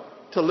know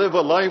to live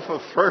a life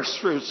of first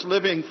fruits,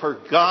 living for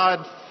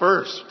God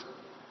first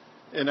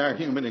in our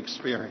human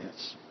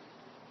experience.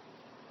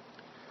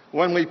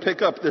 When we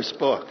pick up this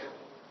book,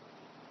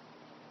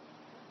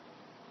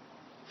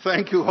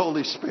 thank you,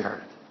 Holy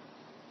Spirit,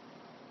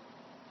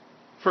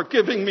 for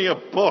giving me a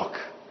book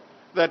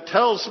that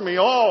tells me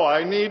all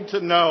I need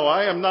to know.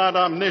 I am not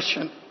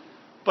omniscient,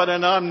 but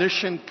an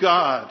omniscient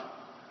God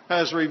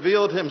has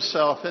revealed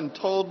himself and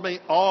told me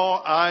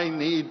all I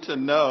need to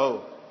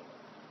know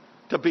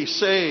to be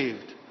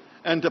saved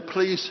and to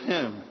please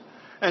him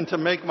and to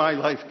make my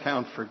life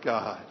count for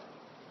God.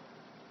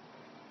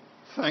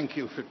 Thank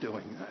you for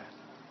doing that.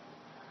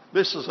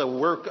 This is a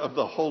work of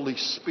the Holy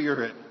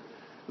Spirit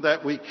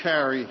that we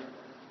carry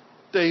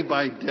day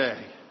by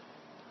day,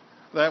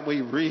 that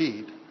we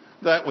read,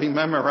 that we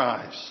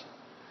memorize,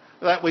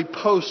 that we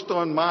post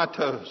on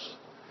mottos,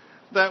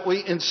 that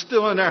we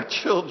instill in our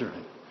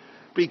children,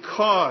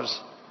 because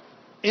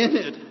in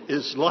it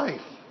is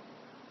life,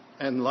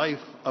 and life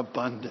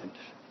abundant.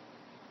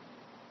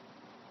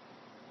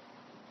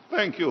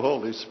 Thank you,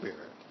 Holy Spirit,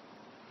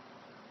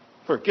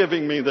 for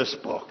giving me this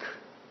book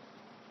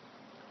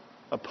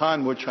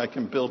upon which I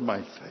can build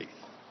my faith.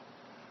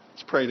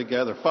 Let's pray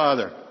together.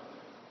 Father,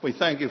 we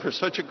thank you for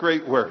such a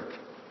great work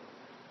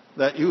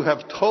that you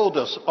have told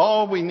us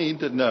all we need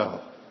to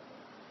know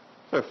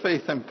for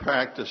faith and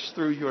practice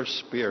through your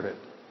Spirit.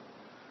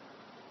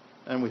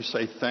 And we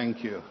say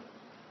thank you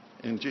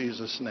in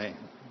Jesus' name.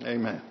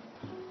 Amen.